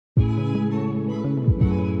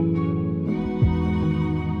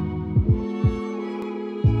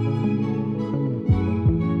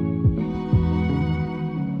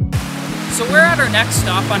So we're at our next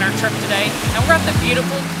stop on our trip today, and we're at the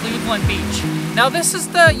beautiful Cleveland Beach. Now this is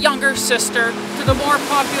the younger sister to the more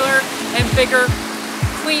popular and bigger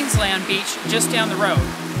Queensland Beach just down the road.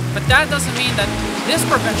 But that doesn't mean that this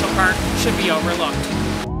provincial park should be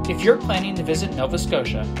overlooked. If you're planning to visit Nova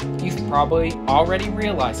Scotia, you've probably already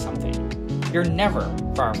realized something. You're never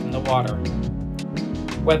far from the water.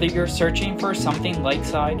 Whether you're searching for something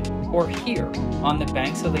lakeside or here on the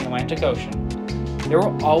banks of the Atlantic Ocean, there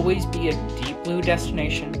will always be a deep blue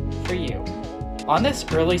destination for you. On this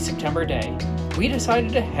early September day, we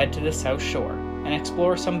decided to head to the South Shore and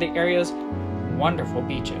explore some of the area's wonderful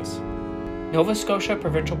beaches. Nova Scotia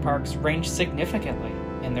provincial parks range significantly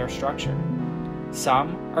in their structure.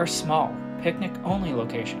 Some are small, picnic-only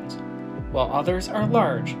locations, while others are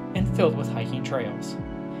large and filled with hiking trails.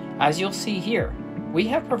 As you'll see here, we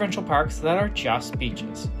have provincial parks that are just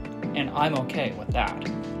beaches, and I'm okay with that.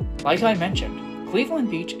 Like I mentioned,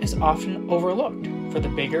 Cleveland Beach is often overlooked for the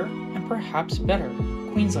bigger and perhaps better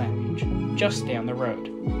Queensland Beach just down the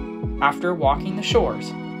road. After walking the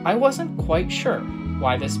shores, I wasn't quite sure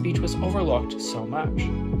why this beach was overlooked so much.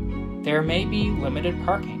 There may be limited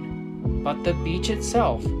parking, but the beach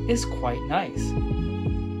itself is quite nice.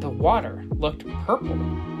 The water looked purple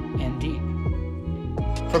and deep.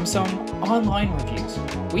 From some online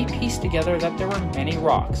reviews, we pieced together that there were many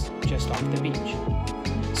rocks just off the beach.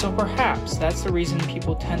 So perhaps that's the reason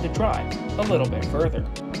people tend to drive a little bit further.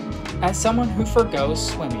 As someone who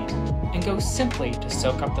forgoes swimming and goes simply to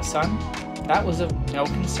soak up the sun, that was of no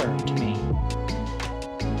concern to me.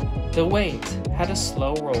 The waves had a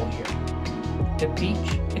slow roll here. The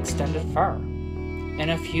beach extended far, and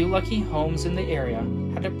a few lucky homes in the area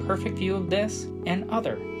had a perfect view of this and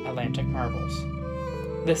other Atlantic marvels.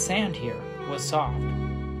 The sand here was soft.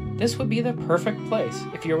 This would be the perfect place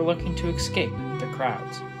if you were looking to escape the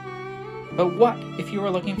crowds. But what if you were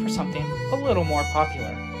looking for something a little more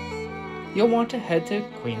popular? You'll want to head to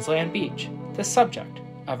Queensland Beach, the subject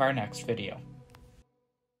of our next video.